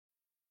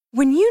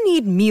When you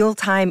need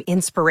mealtime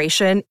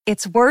inspiration,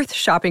 it's worth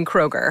shopping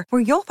Kroger,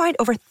 where you'll find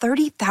over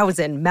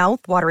 30,000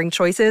 mouth-watering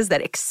choices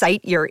that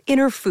excite your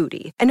inner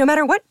foodie. And no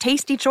matter what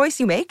tasty choice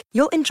you make,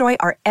 you'll enjoy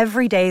our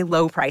everyday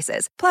low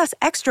prices, plus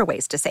extra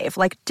ways to save,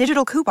 like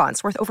digital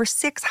coupons worth over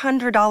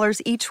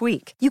 $600 each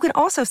week. You can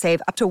also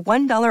save up to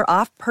 $1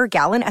 off per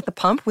gallon at the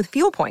pump with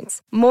fuel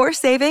points. More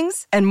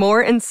savings and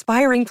more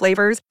inspiring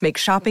flavors make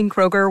shopping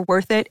Kroger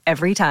worth it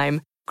every time.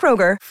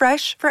 Kroger,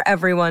 fresh for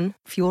everyone.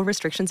 Fuel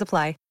restrictions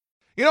apply.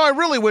 You know, I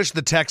really wish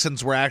the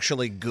Texans were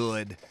actually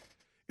good.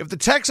 If the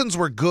Texans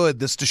were good,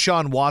 this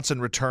Deshaun Watson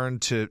return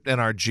to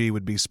NRG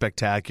would be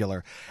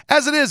spectacular.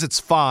 As it is, it's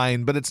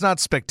fine, but it's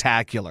not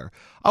spectacular.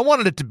 I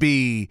wanted it to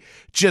be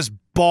just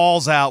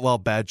balls out. Well,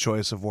 bad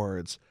choice of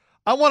words.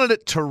 I wanted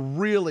it to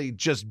really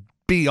just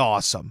be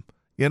awesome.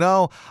 You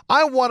know,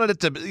 I wanted it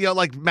to,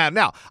 like, man,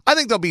 now, I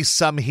think there'll be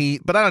some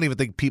heat, but I don't even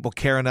think people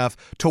care enough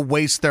to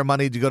waste their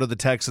money to go to the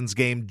Texans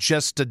game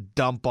just to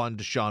dump on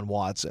Deshaun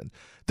Watson.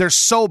 They're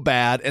so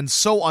bad and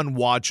so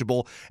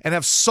unwatchable and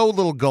have so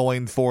little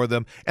going for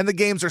them, and the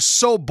games are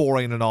so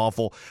boring and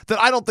awful that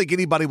I don't think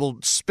anybody will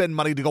spend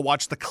money to go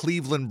watch the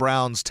Cleveland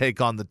Browns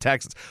take on the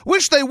Texans.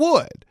 Wish they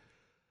would.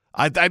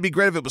 I'd be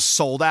great if it was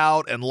sold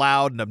out and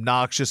loud and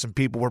obnoxious and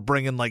people were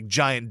bringing, like,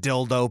 giant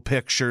dildo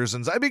pictures,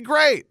 and I'd be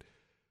great.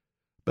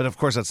 But, of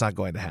course, that's not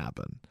going to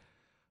happen.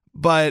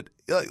 But,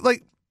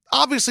 like,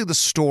 obviously the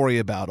story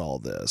about all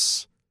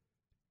this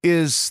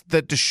is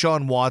that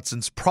Deshaun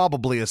Watson's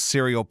probably a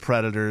serial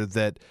predator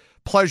that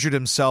pleasured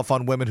himself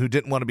on women who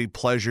didn't want to be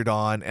pleasured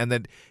on, and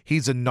that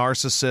he's a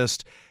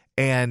narcissist,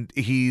 and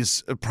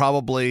he's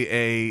probably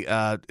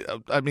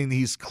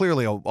he's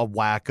clearly a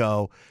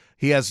wacko.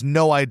 He has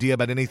no idea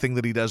about anything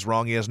that he does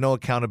wrong. He has no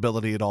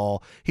accountability at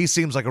all. He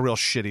seems like a real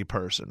shitty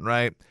person,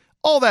 right?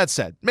 All that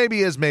said, maybe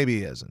he is, maybe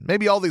he isn't.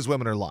 Maybe all these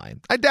women are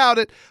lying. I doubt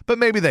it, but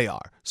maybe they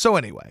are. So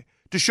anyway,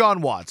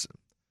 Deshaun Watson.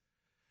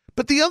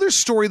 But the other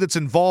story that's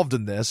involved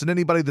in this, and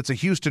anybody that's a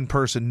Houston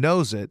person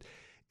knows it,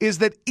 is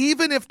that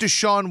even if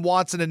Deshaun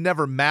Watson had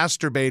never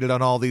masturbated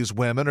on all these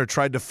women or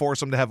tried to force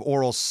them to have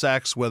oral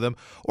sex with him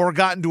or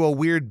got into a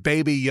weird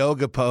baby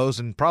yoga pose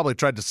and probably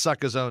tried to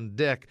suck his own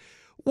dick,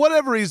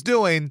 whatever he's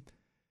doing,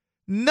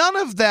 none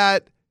of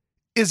that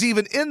is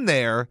even in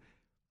there.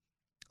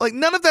 Like,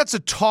 none of that's a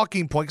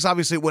talking point because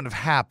obviously it wouldn't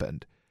have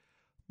happened.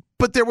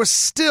 But there was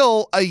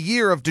still a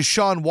year of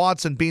Deshaun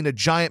Watson being a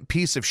giant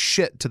piece of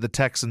shit to the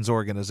Texans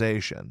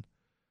organization.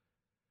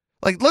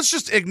 Like, let's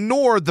just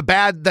ignore the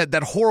bad,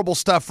 that horrible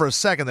stuff for a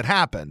second that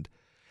happened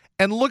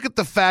and look at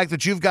the fact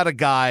that you've got a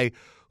guy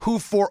who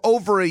for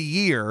over a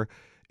year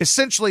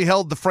essentially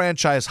held the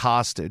franchise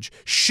hostage,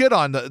 shit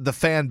on the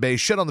fan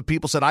base, shit on the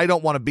people, said, I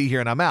don't want to be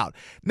here and I'm out.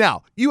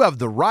 Now, you have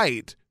the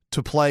right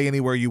to play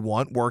anywhere you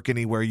want, work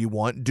anywhere you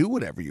want, do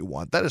whatever you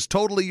want. That is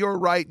totally your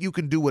right. You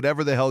can do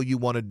whatever the hell you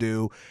want to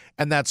do,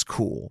 and that's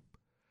cool.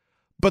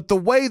 But the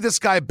way this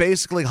guy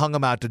basically hung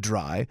him out to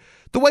dry,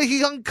 the way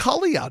he hung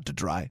Cully out to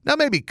dry. Now,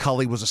 maybe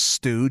Cully was a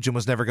stooge and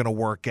was never going to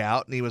work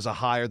out, and he was a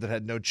hire that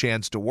had no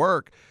chance to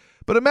work.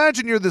 But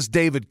imagine you're this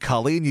David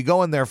Cully, and you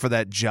go in there for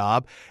that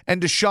job,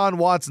 and Deshaun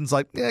Watson's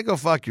like, yeah, go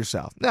fuck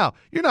yourself. Now,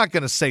 you're not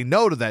going to say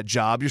no to that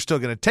job. You're still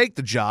going to take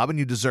the job, and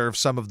you deserve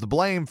some of the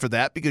blame for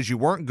that because you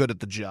weren't good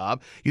at the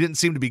job. You didn't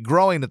seem to be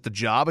growing at the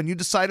job, and you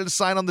decided to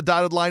sign on the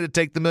dotted line to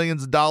take the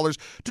millions of dollars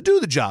to do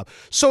the job.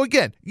 So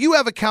again, you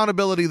have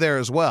accountability there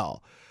as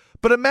well.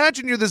 But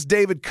imagine you're this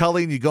David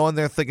Cully and you go in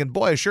there thinking,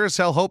 boy, I sure as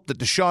hell hope that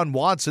Deshaun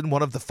Watson,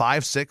 one of the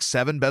 5, 6,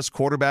 7 best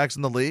quarterbacks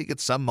in the league at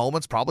some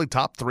moments, probably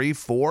top 3,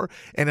 4,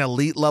 an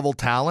elite level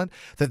talent,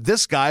 that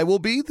this guy will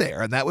be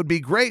there. And that would be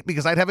great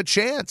because I'd have a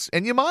chance.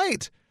 And you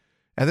might.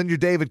 And then you're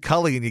David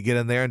Cully and you get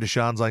in there and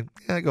Deshaun's like,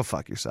 yeah, go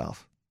fuck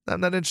yourself.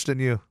 I'm not interested in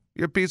you.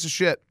 You're a piece of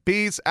shit.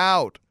 Peace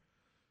out.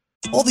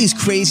 All these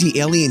crazy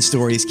alien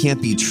stories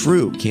can't be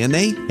true, can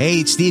they?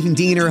 Hey, it's Stephen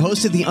Diener,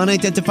 host of the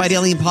Unidentified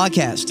Alien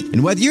Podcast.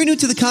 And whether you're new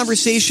to the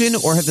conversation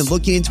or have been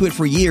looking into it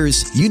for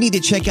years, you need to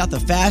check out the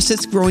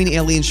fastest growing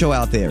alien show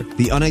out there,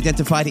 the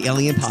Unidentified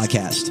Alien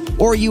Podcast,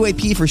 or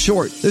UAP for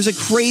short. There's a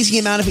crazy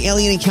amount of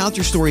alien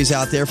encounter stories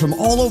out there from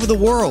all over the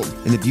world.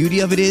 And the beauty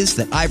of it is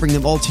that I bring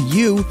them all to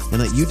you and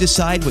let you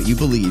decide what you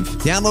believe.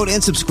 Download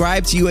and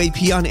subscribe to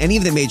UAP on any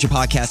of the major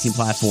podcasting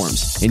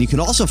platforms. And you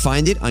can also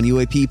find it on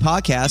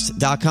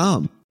UAPpodcast.com.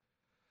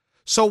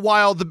 So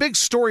while the big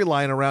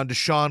storyline around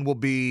Deshaun will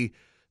be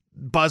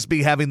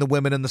Busby having the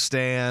women in the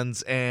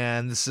stands,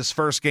 and this is his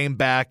first game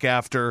back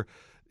after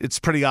it's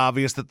pretty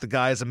obvious that the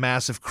guy is a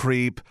massive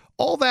creep,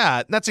 all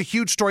that, and that's a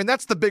huge story, and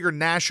that's the bigger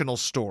national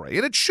story,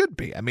 and it should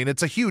be. I mean,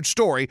 it's a huge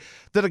story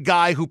that a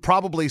guy who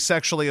probably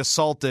sexually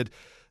assaulted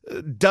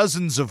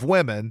dozens of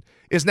women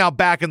is now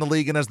back in the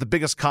league and has the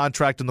biggest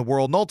contract in the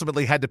world and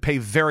ultimately had to pay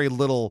very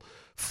little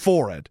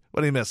for it.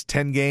 What did he miss?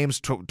 10 games,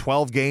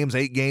 12 games,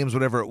 8 games,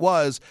 whatever it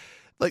was.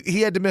 Like,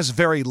 he had to miss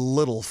very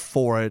little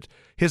for it.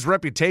 His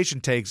reputation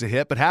takes a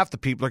hit, but half the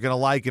people are going to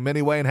like him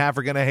anyway, and half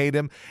are going to hate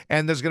him.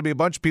 And there's going to be a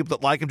bunch of people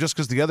that like him just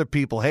because the other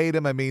people hate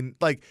him. I mean,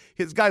 like,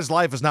 his guy's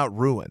life is not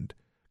ruined.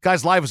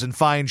 Guy's life is in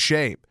fine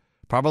shape.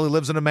 probably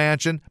lives in a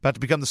mansion, about to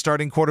become the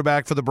starting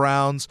quarterback for the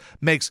Browns,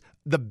 makes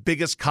the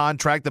biggest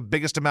contract, the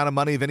biggest amount of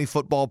money of any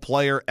football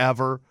player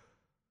ever.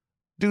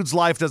 Dude's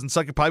life doesn't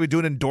suck. He'll probably be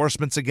doing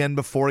endorsements again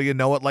before you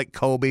know it, like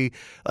Kobe.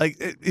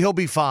 He'll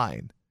be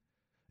fine.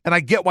 And I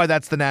get why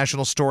that's the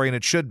national story, and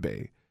it should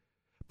be.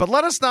 But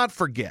let us not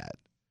forget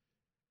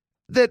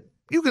that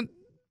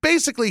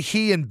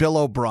he and Bill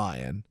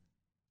O'Brien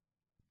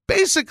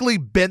basically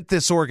bent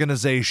this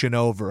organization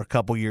over a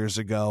couple years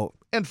ago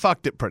and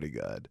fucked it pretty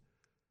good.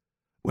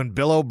 When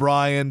Bill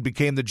O'Brien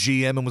became the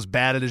GM and was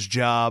bad at his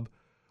job,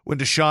 when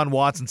Deshaun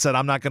Watson said,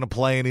 I'm not going to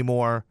play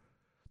anymore.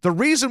 The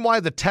reason why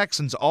the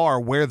Texans are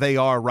where they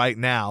are right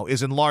now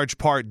is in large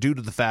part due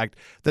to the fact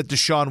that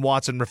Deshaun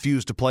Watson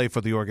refused to play for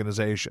the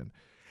organization.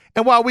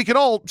 And while we can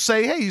all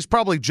say, hey, he's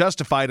probably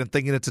justified in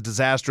thinking it's a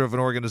disaster of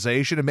an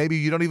organization, and maybe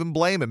you don't even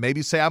blame him. Maybe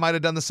you say, I might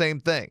have done the same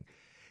thing.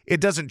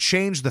 It doesn't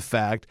change the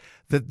fact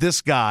that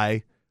this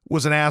guy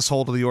was an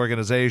asshole to the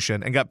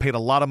organization and got paid a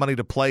lot of money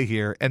to play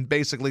here and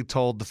basically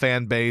told the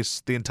fan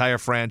base, the entire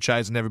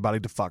franchise, and everybody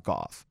to fuck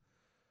off.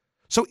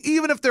 So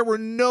even if there were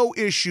no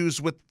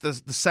issues with the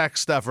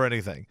sex stuff or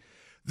anything,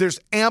 there's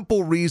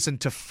ample reason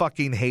to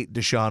fucking hate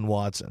Deshaun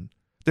Watson.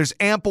 There's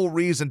ample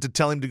reason to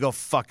tell him to go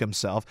fuck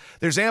himself.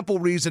 There's ample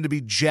reason to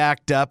be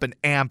jacked up and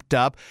amped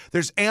up.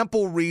 There's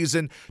ample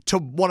reason to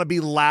want to be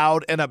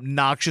loud and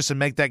obnoxious and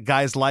make that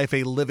guy's life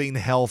a living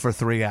hell for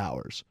 3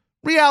 hours.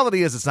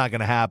 Reality is it's not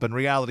going to happen.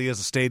 Reality is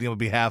the stadium will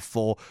be half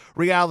full.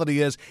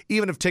 Reality is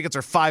even if tickets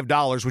are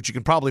 $5, which you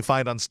can probably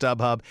find on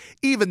StubHub,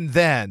 even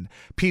then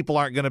people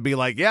aren't going to be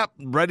like, yep,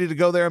 ready to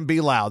go there and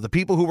be loud. The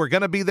people who were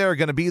going to be there are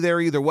going to be there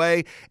either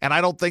way, and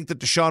I don't think that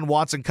Deshaun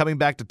Watson coming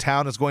back to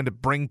town is going to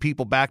bring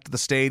people back to the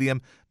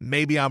stadium.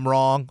 Maybe I'm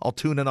wrong. I'll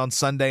tune in on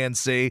Sunday and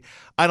see.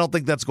 I don't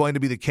think that's going to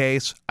be the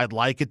case. I'd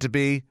like it to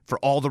be for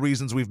all the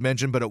reasons we've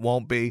mentioned, but it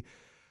won't be.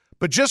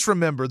 But just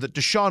remember that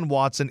Deshaun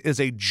Watson is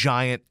a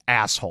giant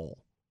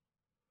asshole.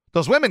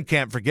 Those women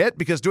can't forget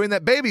because doing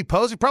that baby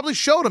pose, he probably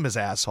showed him his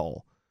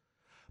asshole.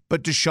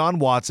 But Deshaun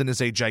Watson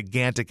is a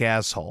gigantic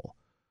asshole.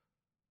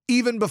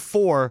 Even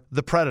before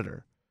the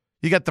Predator.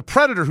 You got the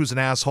Predator who's an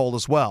asshole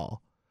as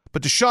well.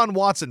 But Deshaun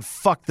Watson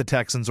fucked the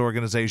Texans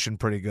organization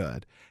pretty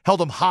good. Held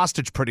them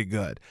hostage pretty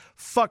good.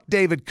 Fucked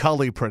David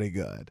Culley pretty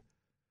good.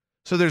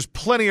 So there's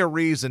plenty of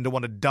reason to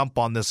want to dump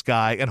on this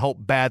guy and hope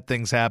bad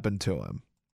things happen to him.